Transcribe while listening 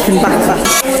een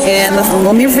bakvast. En dat is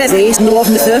nog meer vet is. Nu of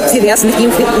de serieus met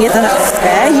je fit niet.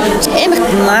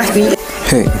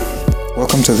 Hey,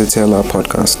 welcome to the TLR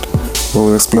podcast, where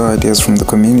we explore ideas from the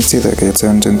community that get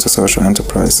turned into social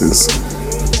enterprises.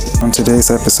 On today's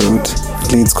episode,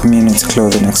 Leeds Community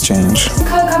Clothing Exchange.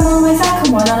 Coke, I'm on my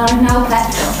second one and I'm now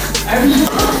petrol.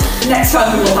 Next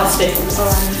time we will have different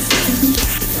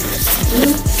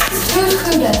Who's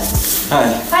Kuda?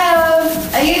 Hi. Hello,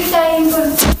 are you staying for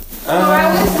 4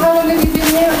 hours? How long have you been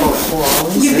here? 4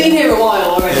 hours. You've been here a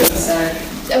while already, so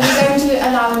Are we going to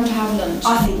allow him to have lunch?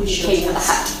 I think we should keep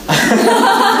that.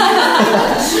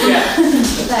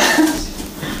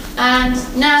 And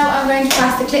now I'm going to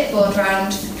pass the clipboard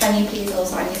round. Can you please all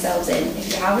sign yourselves in if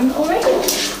you haven't already?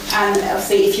 And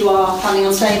obviously, if you are planning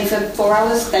on staying for 4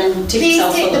 hours, then tick Please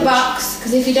yourself tick for the lunch. box,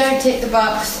 because if you don't tick the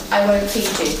box, I won't feed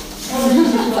you.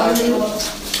 Sorry.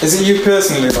 Is it you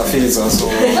personally that feeds us? Or?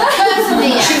 Personally,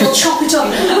 yeah. She will chop it up.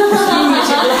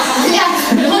 Yeah,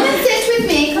 come and sit with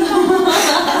me, come on.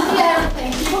 Yeah,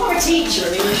 thank you. You are a teacher, I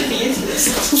mean, you should be into this.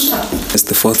 It's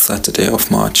the 4th Saturday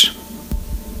of March,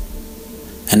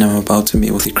 and I'm about to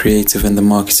meet with the creative and the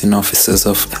marketing officers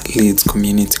of Leeds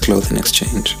Community Clothing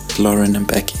Exchange, Lauren and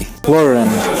Becky. Lauren,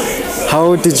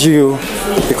 how did you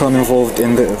become involved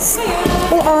in this?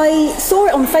 Well, I saw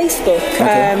it on Facebook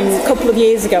a couple of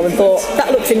years ago and thought,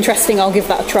 that looks interesting, I'll give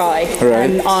that a try. Right.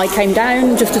 And I came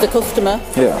down just as a customer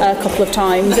a couple of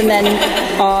times, and then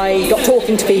I got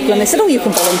talking to people and they said, oh, you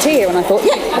can volunteer. And I thought,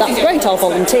 yeah, that's great, I'll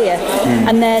volunteer.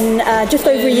 And then just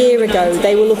over a year ago,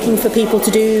 they were looking for people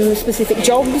to do specific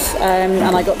jobs,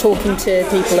 and I got talking to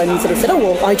people and sort of said, oh,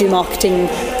 well, I do marketing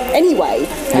anyway.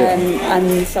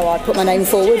 And so I put my name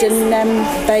forward and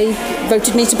they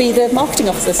voted me to be the marketing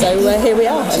officer, so here we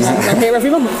are, and I'm here every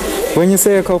month. When you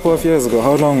say a couple of years ago,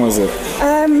 how long was it?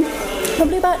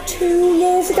 Probably about 2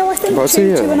 years ago, I think. About 2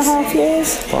 years? 2.5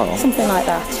 years. Wow. Something like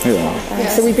that. Yeah.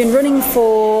 So we've been running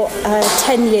for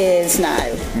 10 years now.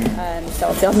 So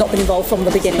obviously I've not been involved from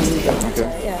the beginning, but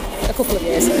a couple of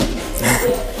years.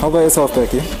 How about yourself,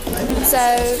 Becky? So,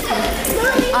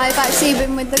 I've actually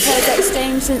been with the Clothes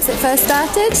Exchange since it first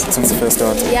started. Since it first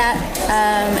started? Yeah,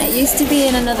 it used to be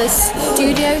in another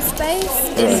studio space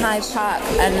in Hyde Park,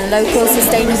 and a local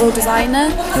sustainable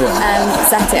designer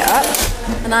set it up.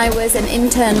 And I was an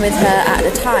intern with her at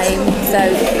the time, so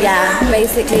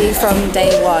basically from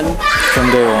day one.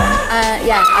 From day one?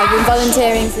 I've been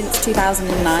volunteering since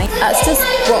 2009. That's just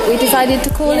what we decided to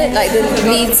call it, like the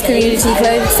Leeds Community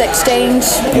Clothes Exchange.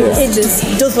 It just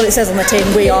does what it says on the tin.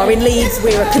 We are in Leeds,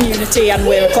 we're a community, and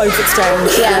we're a clothes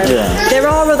exchange. There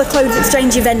are other clothes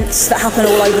exchange events that happen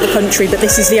all over the country, but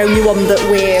this is the only one that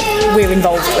we're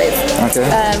involved with. Okay.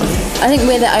 I think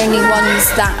we're the only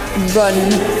ones that run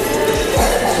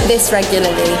this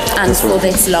regularly and for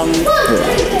this long.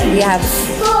 We have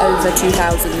over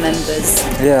 2,000 members.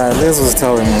 Yeah, Liz was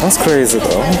telling me. That's crazy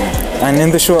though. And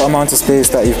in the short amount of space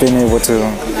that you've been able to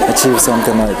achieve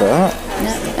something like that,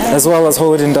 as well as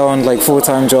holding down like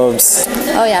full-time jobs.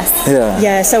 Oh yes.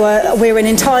 Yeah, so we're an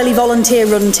entirely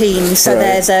volunteer-run team. So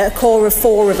there's a core of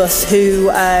 4 of us who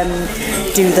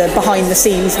do the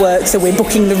behind-the-scenes work. So we're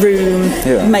booking the room,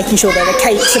 making sure there are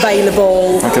cakes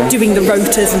available, doing the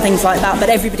rotas and things like that. But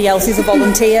everybody else is a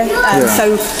volunteer.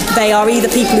 So they are either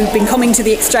people who've been coming to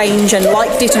the exchange and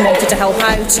liked it and wanted to help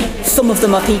out. Some of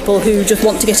them are people who just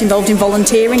want to get involved in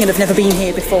volunteering and have never been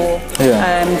here before.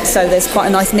 So there's quite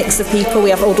a nice mix of people. We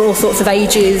have all sorts of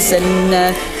ages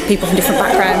and people from different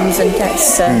backgrounds, and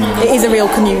it is a real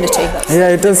community.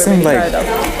 It does seem like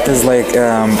there's like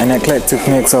an eclectic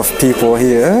mix of people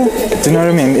here. Do you know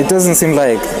what I mean? It doesn't seem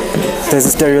like there's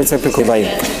a stereotypical like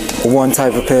one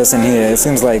type of person here. It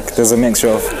seems like there's a mixture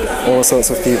of all sorts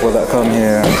of people that come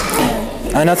here.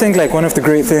 And I think like one of the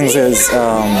great things is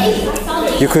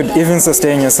you could even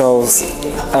sustain yourselves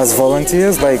as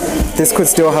volunteers. Like this could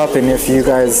still happen if you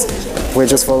guys were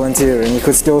just volunteering. You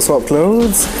could still swap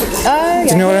clothes. Do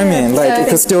you know what I mean? Like it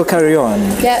could still carry on.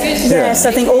 Yes,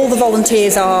 I think all the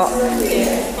volunteers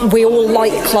we all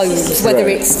like clothes, whether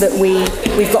it's that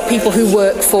we've got people who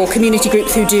work for community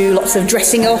groups who do lots of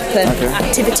dressing up and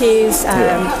activities.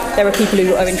 There are people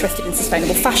who are interested in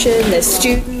sustainable fashion, there's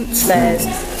students, there's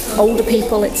older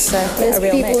people. It's there's a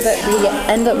real people mix. that we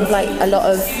end up with like a lot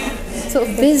of sort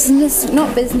of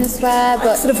not business wear,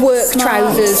 but sort of work smart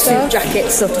trousers, stuff. suit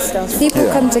jackets, sort of stuff. People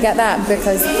come to get that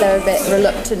because they're a bit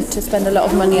reluctant to spend a lot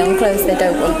of money on clothes they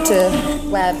don't want to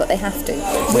wear, but they have to.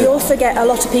 We also get a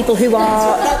lot of people who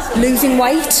are losing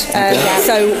weight.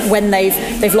 So when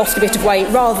they've lost a bit of weight,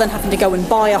 rather than having to go and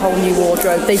buy a whole new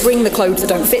wardrobe, they bring the clothes that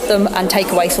don't fit them and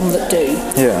take away some that do.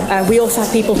 We also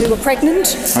have people who are pregnant,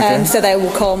 so they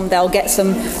will come, they'll get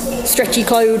some stretchy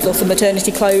clothes or some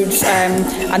maternity clothes,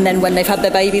 and then when they've had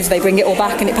their babies, they bring it all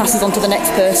back and it passes on to the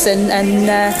next person. And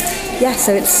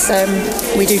so it's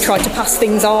we do try to pass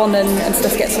things on, and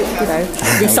stuff gets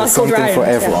recycled around. For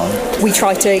everyone. We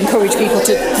try to encourage people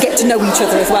to get to know each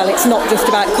other as well. It's not just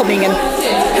about coming and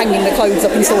hanging the clothes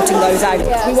up and sorting those out.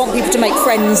 We want people to make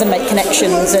friends and make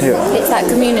connections. And it's that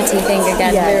community thing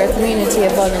again. We're a community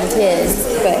of volunteers,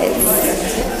 but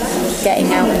it's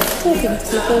getting out and talking to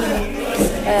people.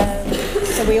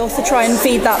 So we also try and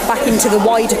feed that back into the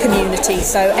wider community.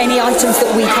 So any items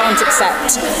that we can't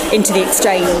accept into the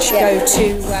exchange go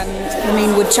to the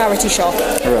Meanwood charity shop,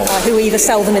 who either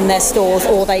sell them in their stores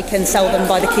or they can sell them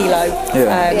by the kilo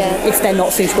if they're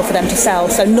not suitable for them to sell.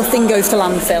 So nothing goes to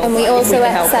landfill. And we also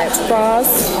accept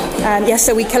bras.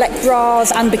 So we collect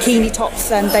bras and bikini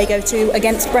tops, and they go to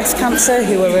Against Breast Cancer,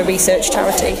 who are a research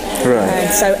charity.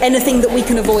 So anything that we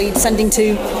can avoid sending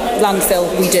to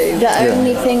landfill, we do. The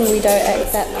only thing we don't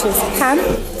accept is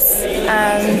pants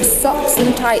and socks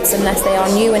and tights unless they are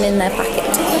new and in their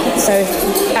packet. So,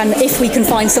 and if we can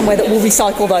find somewhere that will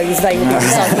recycle those, they will be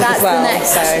recycled as well.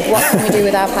 That's the next. What can we do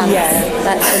with our pants?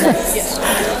 That's the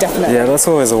next. Definitely. Yeah, that's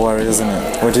always a worry, isn't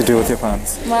it? What do you do with your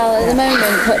pants? Well, at the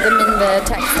moment, put them in the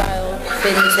textile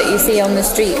bins that you see on the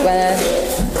street where,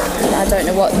 I don't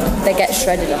know what, they get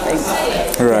shredded, I think.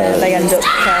 They end up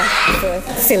for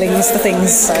fillings for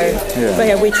things. So,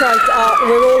 but we try.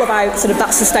 We're all about sort of that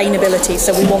sustainability.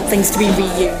 So we want things to be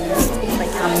reused if they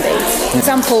can be. For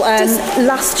example,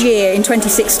 last year in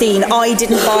 2016, I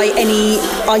didn't buy any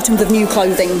items of new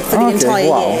clothing for the entire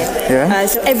year.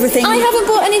 So everything. I haven't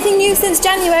bought anything new since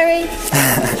January.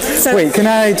 Wait, can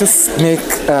I just make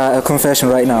a confession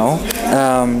right now?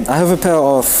 I have a pair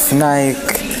of Nike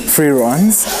Free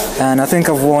Runs, and I think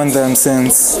I've worn them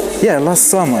since last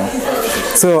summer.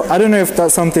 So I don't know if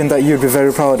that's something that you'd be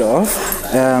very proud of,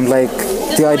 like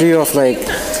the idea of like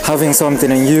having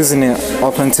something and using it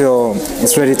up until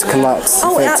it's ready to collapse.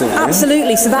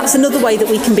 Absolutely. So that's another way that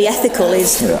we can be ethical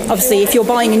is obviously if you're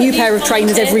buying a new pair of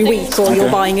trainers every week or you're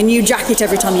buying a new jacket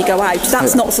every time you go out,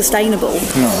 that's not sustainable.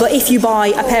 But if you buy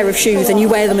a pair of shoes and you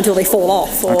wear them until they fall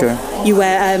off, or you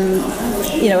wear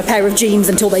a pair of jeans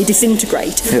until they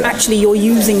disintegrate, actually you're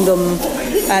using them.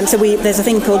 So there's a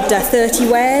thing called 30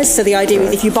 wears. So the idea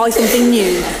is if you buy something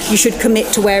new, you should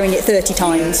commit to wearing it 30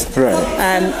 times.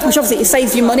 Which obviously it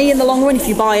saves you money in the long run. If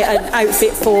you buy an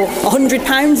outfit for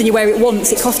 £100 and you wear it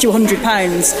once, it costs you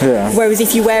 £100. Whereas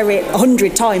if you wear it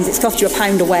 100 times, it's cost you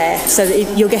 £1 a wear. So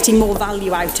you're getting more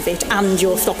value out of it, and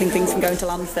you're stopping things from going to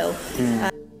landfill.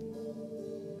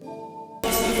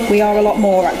 We are a lot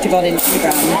more active on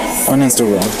Instagram. On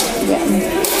Instagram?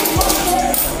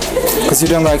 Because you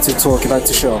don't like to talk, you like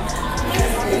to show.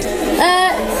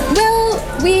 Well,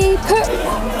 we put...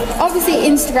 Obviously,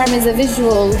 Instagram is a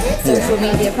visual social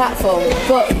media platform,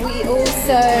 but we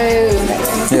also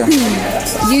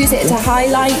use it to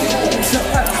highlight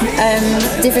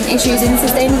different issues in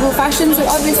sustainable fashion. So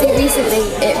obviously, recently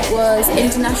it was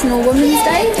International Women's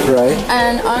Day,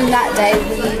 and on that day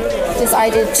we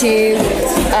decided to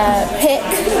pick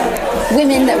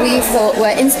women that we thought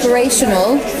were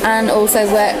inspirational and also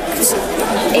worked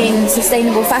in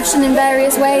sustainable fashion in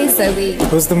various ways. So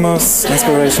who's the most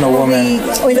inspirational woman?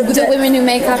 The women who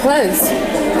make our clothes.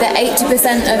 That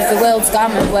 80% of the world's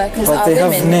garment workers are women. But they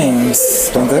have names,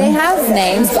 don't they? They have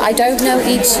names, but I don't know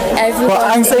everyone. Well,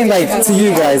 I'm saying like to you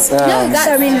guys. That's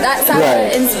our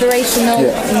inspirational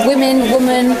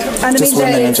woman. And just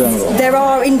women in general. There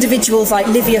are individuals like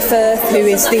Livia Firth, who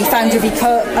is the founder of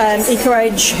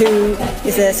EcoEdge, who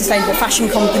is a sustainable fashion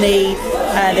company.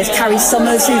 There's Carrie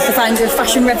Summers, who's the founder of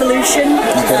Fashion Revolution,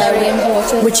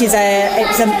 which is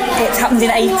it happens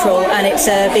in April, and it's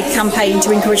a big campaign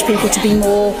to encourage people to be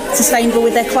more sustainable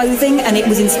with their clothing, and it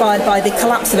was inspired by the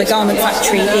collapse of a garment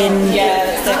factory in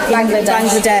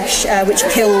Bangladesh, which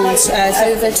killed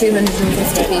over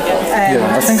 250 people.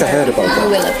 I think I heard about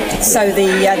that. So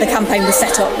the campaign was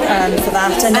set up for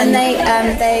that, and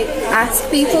they asked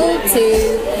people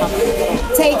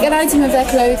to take an item of their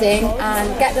clothing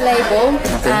and get the label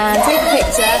and take a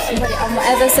picture and put it on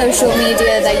whatever social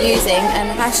media they're using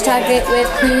and hashtag it with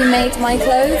 "Who made my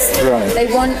clothes." They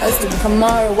want us to become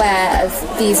more aware of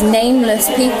these nameless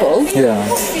people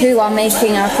who are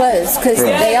making our clothes, because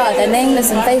they're nameless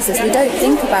and faceless. We don't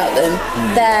think about them.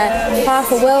 They're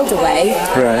half a world away,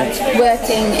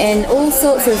 working in all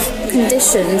sorts of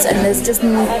conditions, and there's just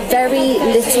very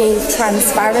little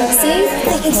transparency.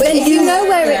 But if you know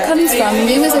where it comes from,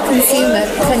 you as a consumer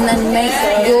can then make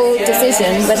your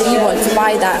decision whether you want to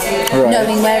buy that,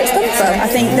 knowing where it's come from. I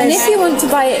think, and if you want to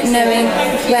buy it knowing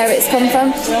where it's come from,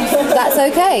 that's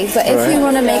okay. But if you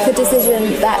want to make a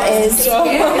decision that is,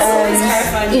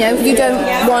 you don't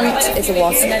want, it's a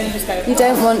wasp. You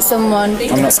don't want someone.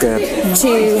 I'm not scared.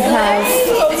 To have.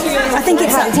 I think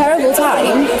it's a terrible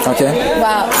time. Okay.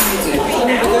 Well,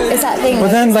 it's that thing.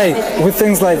 But then, like with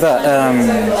things like that,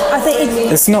 I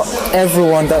think it's not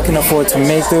everyone that can afford to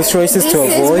make those choices to avoid.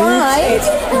 This is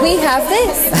why we have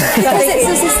this, because it's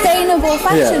a sustainable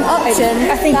fashion option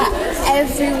that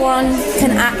everyone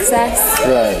can access.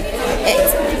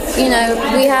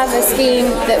 We have a scheme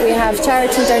that we have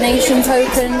charity donation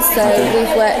tokens, so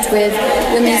we've worked with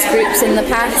women's groups in the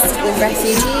past, with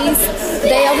refugees.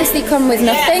 They obviously come with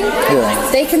nothing.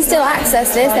 They can still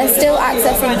access this, they're still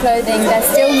accessing clothing, they're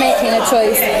still making a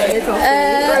choice.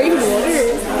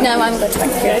 No, I'm good,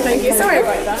 thank you. Thank you, sorry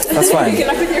about that. That's fine. Good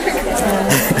luck with your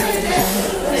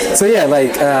So yeah,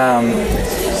 like,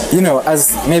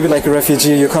 as maybe like a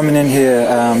refugee, you're coming in here,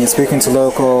 you're speaking to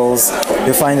locals,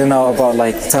 you're finding out about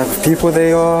like the type of people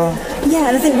they are. Yeah,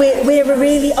 and I think we're a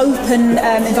really open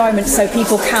environment, so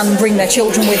people can bring their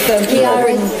children with them. We are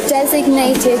a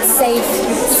designated safe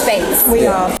space. We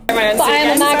are. But I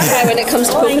am a magpie when it comes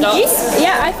to polka dots.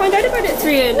 Yeah, I found out about it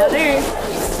through another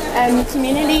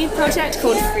community project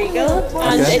called Freegal,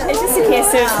 and it's just a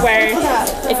case of where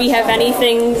if you have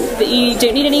anything that you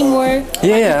don't need anymore,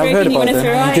 I've heard about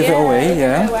them. You give it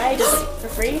away, just for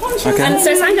free. Okay. And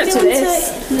so I signed up to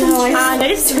this, and I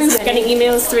just keep getting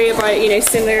emails through about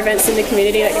similar events in the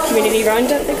community, like a community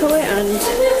roundup they call it, and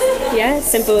it's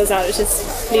simple as that. It's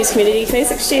just news community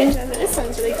place exchange, and it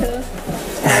sounds really cool.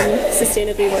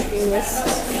 Sustainably working with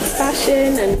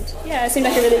fashion, and it seemed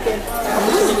like a really good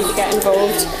opportunity to get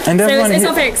involved. And so it's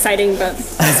not very exciting, but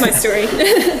that's my story.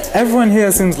 Everyone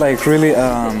here seems like really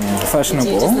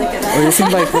fashionable. Or you seem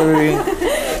like very.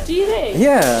 Do you think?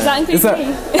 Yeah. Does that include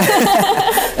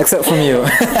me? Except from you.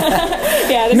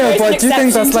 No, but do you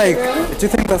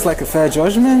think that's like a fair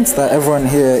judgment that everyone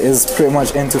here is pretty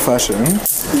much into fashion?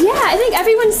 Yeah, I think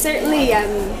everyone's certainly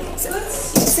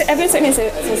everyone certainly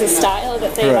has a style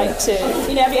that they like to.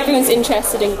 Everyone's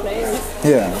interested in clothes.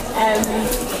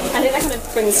 I think that kind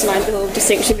of brings to mind the whole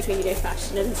distinction between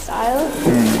fashion and style.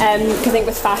 I think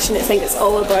with fashion, it's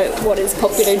all about what is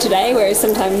popular today, whereas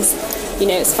sometimes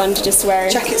it's fun to just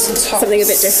wear something a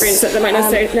bit different, so that might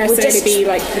not necessarily be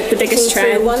like the biggest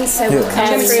trend. And I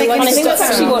think that's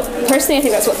actually personally, I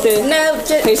think that's what the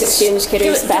Clothes Exchange Kiddo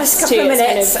is best to.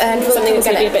 It's kind of something that's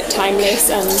going to be a bit timeless,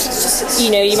 and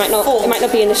it might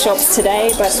not be in the shops today,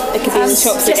 but it could be in the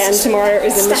shops again tomorrow. It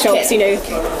was in the shops,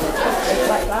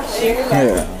 like last year.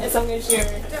 As long as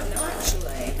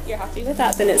you're happy with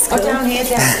that, then it's cool.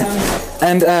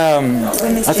 And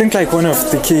I think like one of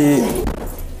the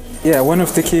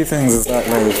key things is that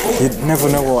like you never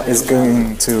know what is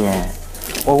going to,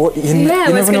 or what you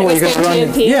never know what you're going to run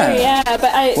into.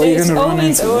 But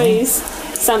it's always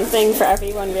something for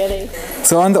everyone, really.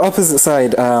 So on the opposite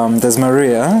side, there's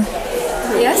Maria.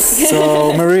 Yes.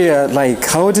 So Maria, like,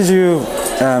 how did you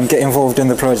get involved in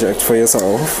the project for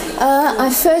yourself? I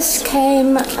first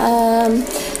came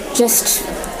just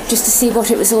to see what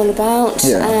it was all about,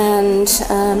 and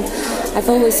I've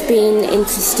always been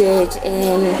interested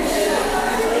in,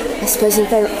 I suppose,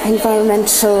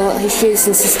 environmental issues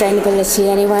and sustainability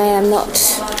anyway. I'm not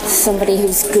somebody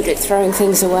who's good at throwing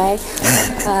things away.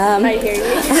 I hear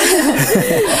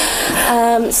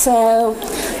you. So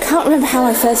can't remember how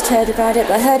I first heard about it,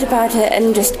 but I heard about it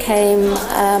and just came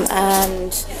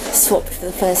and swapped for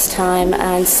the first time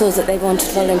and saw that they wanted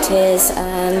volunteers,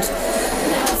 and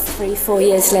 3-4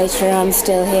 years later I'm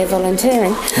still here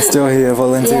volunteering. Still here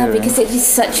volunteering? Yeah, because it is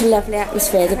such a lovely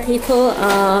atmosphere. The people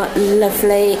are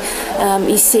lovely.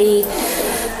 You see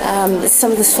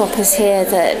some of the swappers here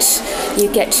that you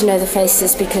get to know the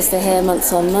faces because they're here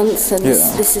months on months, and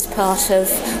this is part of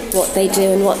what they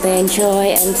do and what they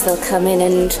enjoy, and they'll come in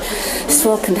and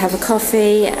swap and have a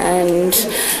coffee and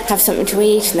have something to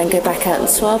eat and then go back out and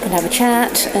swap and have a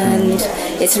chat, and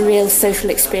it's a real social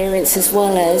experience as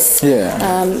well as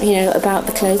about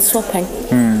the clothes swapping.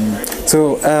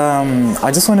 So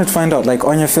I just wanted to find out, like,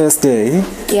 on your first day,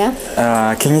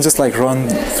 can you just like run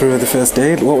through the first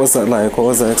day? What was that like? What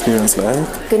was that experience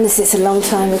like? Goodness, it's a long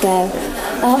time ago.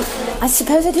 I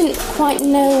suppose I didn't quite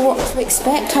know what to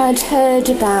expect. I'd heard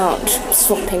about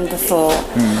swapping before,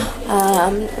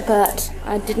 but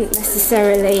I didn't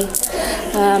necessarily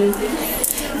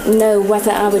know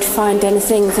whether I would find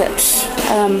anything that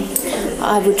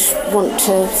I would want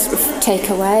to sort of take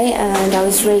away, and I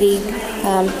was really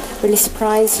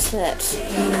surprised that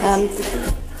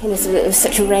there was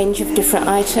such a range of different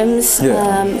items.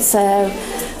 So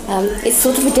it's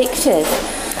sort of addictive.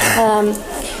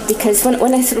 Because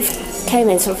when I sort of came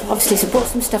in, sort of obviously bought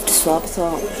some stuff to swap, I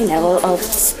thought, I'll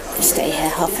stay here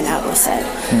half an hour or so.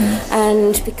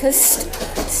 And because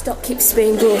stock keeps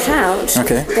being brought out,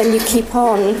 then you keep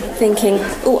on thinking,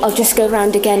 I'll just go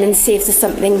round again and see if there's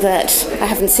something that I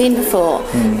haven't seen before.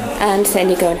 And then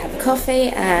you go and have a coffee,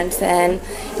 and then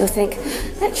you'll think,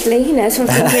 actually, so I'm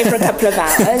thinking for a couple of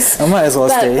hours. I might as well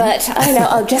stay. But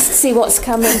I'll just see what's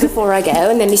coming before I go,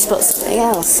 and then you spot something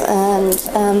else. And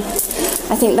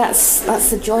I think that's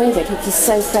the joy of it. It's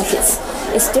so fresh.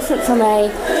 It's different from a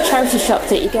charity shop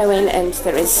that you go in and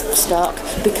there is stock,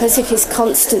 because it is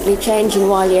constantly changing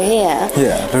while you're here.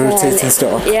 Yeah, the rotating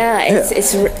stock.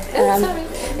 It's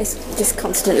just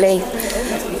constantly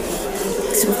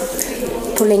sort of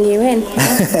pulling you in.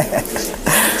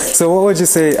 So what would you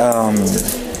say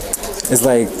is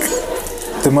like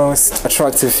the most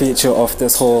attractive feature of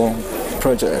this whole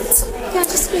project? Yeah,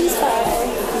 just squeeze that.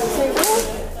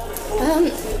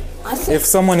 If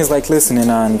someone is like listening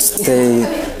and they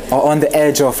are on the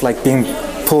edge of like being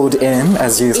pulled in,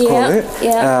 as you call it,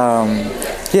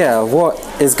 what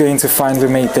is going to finally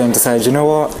make them decide, you know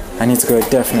what, I need to go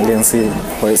definitely and see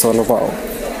what it's all about?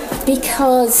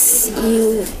 Because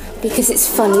it's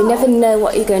fun. You never know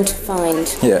what you're going to find.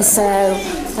 So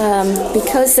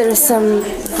because there are some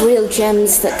real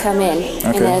gems that come in,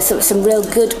 some real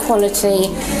good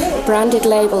quality branded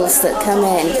labels that come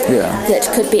in that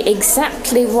could be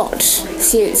exactly what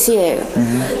suits you,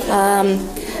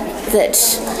 that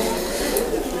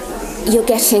you're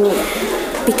getting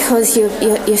because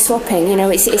you're swapping.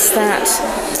 It's that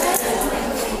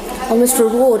almost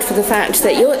reward for the fact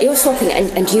that you're swapping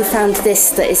and you found this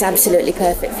that is absolutely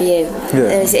perfect for you.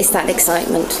 It's that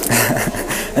excitement.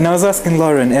 And I was asking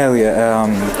Lauren earlier,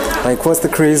 what's the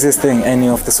craziest thing any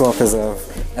of the swappers have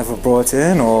ever brought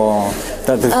in or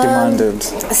that they've demanded?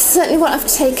 Certainly what I've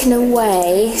taken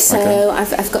away, so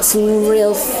I've got some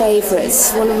real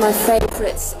favourites. One of my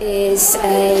favourites is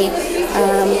a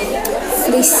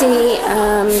fleecy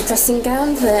dressing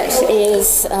gown that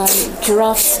is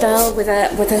giraffe style with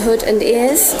a hood and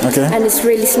ears, and it's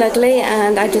really snuggly,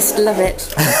 and I just love it.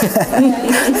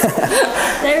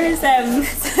 There is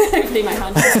hopefully my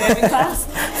hand is going in class.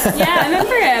 Yeah, I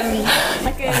remember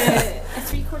like a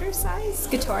 3/4 size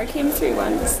guitar came through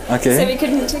once. So we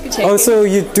couldn't take a take. Oh, so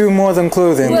you do more than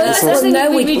clothing? Well,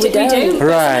 we don't.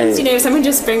 Right. Sometimes, someone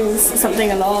just brings something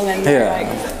along and they're like,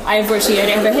 I unfortunately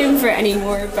don't have a home for it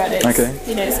anymore, but it's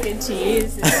it's good to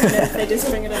use. They just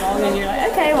bring it along and you're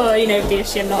like, okay, well, it'd be a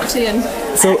shame not to. And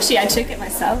actually, I took it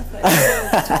myself. Like,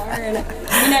 guitar, and it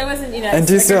wasn't. And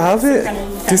do you still have it?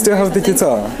 Do you still have the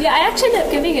guitar? Yeah, I actually ended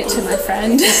up giving it to my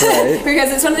friend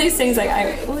because it's one of those things like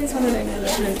I always want to learn an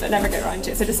instrument but never get around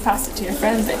to it, so just passed it to your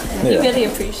friend. But he really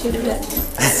appreciated it.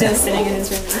 He's still sitting in his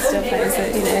room and still plays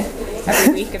it,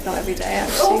 every week, if not every day,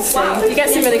 actually. So you get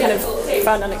some really kind of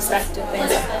fun, unexpected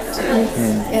things like that too.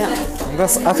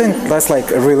 I think that's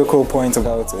like a really cool point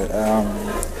about it.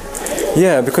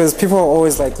 Because people are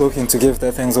always like looking to give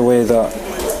their things away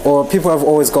or people have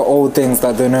always got old things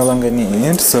that they no longer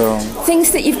need, so... Things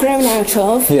that you've grown out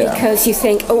of because you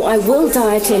think, I will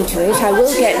diet into it, I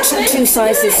will get 2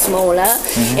 sizes smaller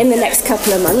in the next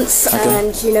couple of months, and,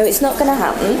 it's not going to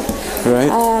happen. Right.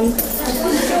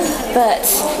 But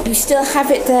you still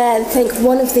have it there and think,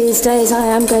 one of these days I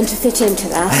am going to fit into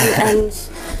that, and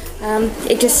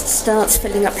it just starts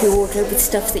filling up your wardrobe with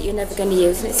stuff that you're never going to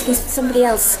use. And it's because somebody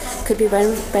else could be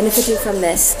benefiting from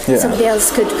this. Somebody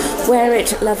else could wear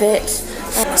it, love it.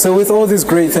 So with all these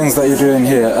great things that you're doing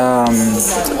here,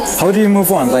 how do you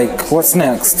move on? Like, what's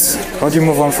next? How do you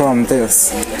move on from the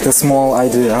small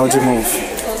idea? How do you move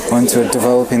on to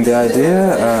developing the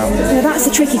idea? That's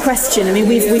a tricky question. I mean,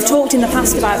 we've talked in the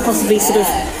past about possibly sort of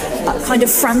kind of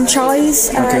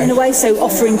franchise in a way, so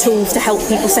offering tools to help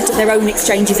people set up their own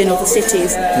exchanges in other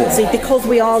cities. So because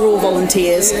we are all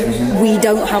volunteers, we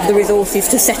don't have the resources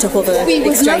to set up other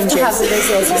exchanges. Love to have the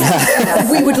resources.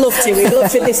 We would love to. We'd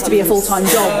love for this to be a full-time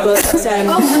job, but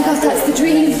oh my God, that's the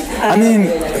dream. I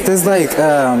mean, there's like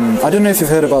I don't know if you've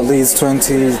heard about Leeds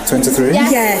 2023.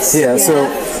 Yes. So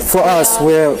for us,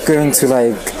 we're going to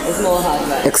like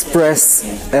express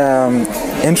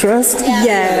interest.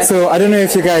 Yeah. So I don't know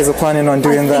if you guys are planning on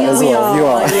doing that as well. You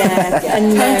are. Yeah.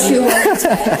 And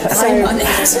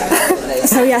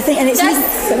so yeah, I think, and it's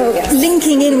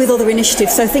linking in with other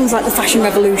initiatives. So things like the Fashion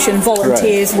Revolution,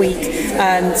 Volunteers Week,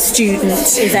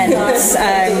 student events.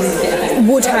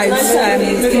 Woodhouse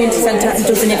Community Centre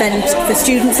does an event for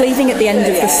students leaving at the end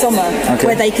of the summer,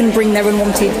 where they can bring their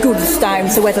unwanted goods down.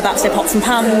 So whether that's their pots and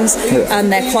pans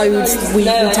and their clothes, we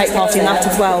take part in that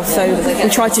as well. So we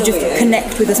try to just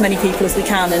connect with as many people as we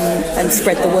can and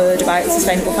spread the word about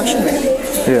sustainable fashion, really.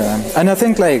 Yeah, and I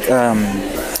think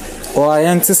well, I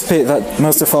anticipate that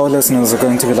most of our listeners are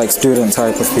going to be like student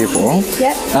type of people.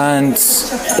 Yep. And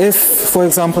if, for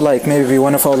example, like maybe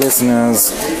one of our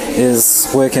listeners is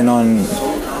working on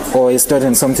or is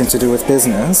studying something to do with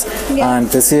business, and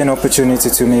they see an opportunity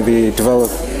to maybe develop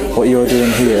what you're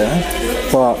doing here,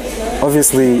 but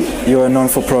obviously you're a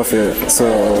non-for-profit, so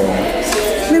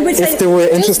if they were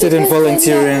interested in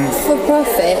volunteering for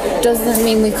profit doesn't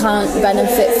mean we can't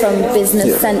benefit from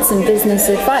business sense and business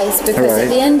advice, because at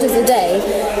the end of the day,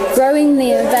 growing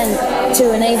the event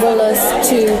to enable us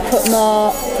to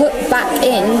put back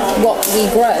in what we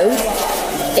grow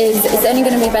it's only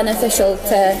going to be beneficial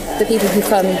to the people who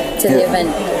come to the event.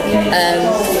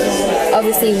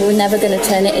 Obviously, we're never going to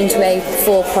turn it into a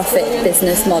for-profit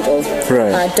business model.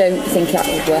 Right. I don't think that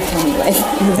would work anyway.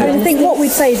 I think what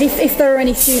we'd say is if there are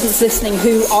any students listening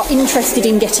who are interested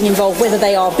in getting involved, whether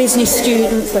they are business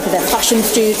students, whether they're fashion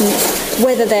students,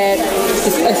 whether they're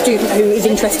a student who is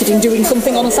interested in doing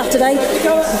something on a Saturday,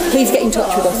 please get in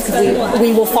touch with us, because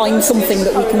we will find something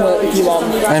that we can work with you on.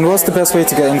 And what's the best way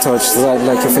to get in touch? Is that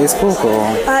like your Facebook or?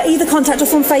 Either contact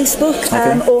us on Facebook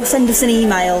or send us an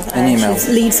email.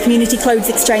 Leeds Community Clothes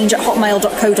Exchange at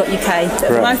hotmail.co.uk.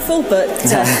 Bit of a mouthful, but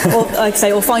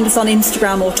or find us on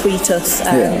Instagram or tweet us,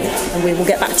 and we will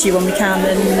get back to you when we can,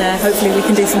 and hopefully we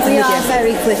can do something with you. We are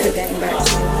very quick at getting back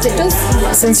to you.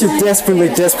 Since you desperately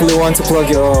want to plug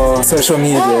your social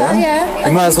media,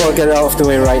 you might as well get it out of the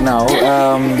way right now.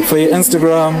 For your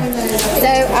Instagram.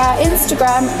 So our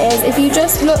Instagram is, if you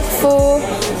just look for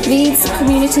Leeds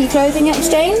Community Clothing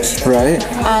Exchange,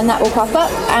 and that will pop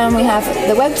up. And we have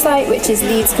the website, which is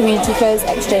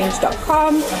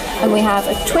leedscommunityclothesexchange.com, and we have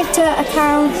a Twitter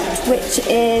account, which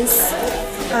is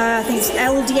I think it's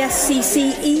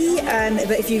LDSCCE,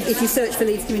 but if you search for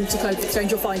Leeds Community Clothes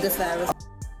Exchange, you'll find us there.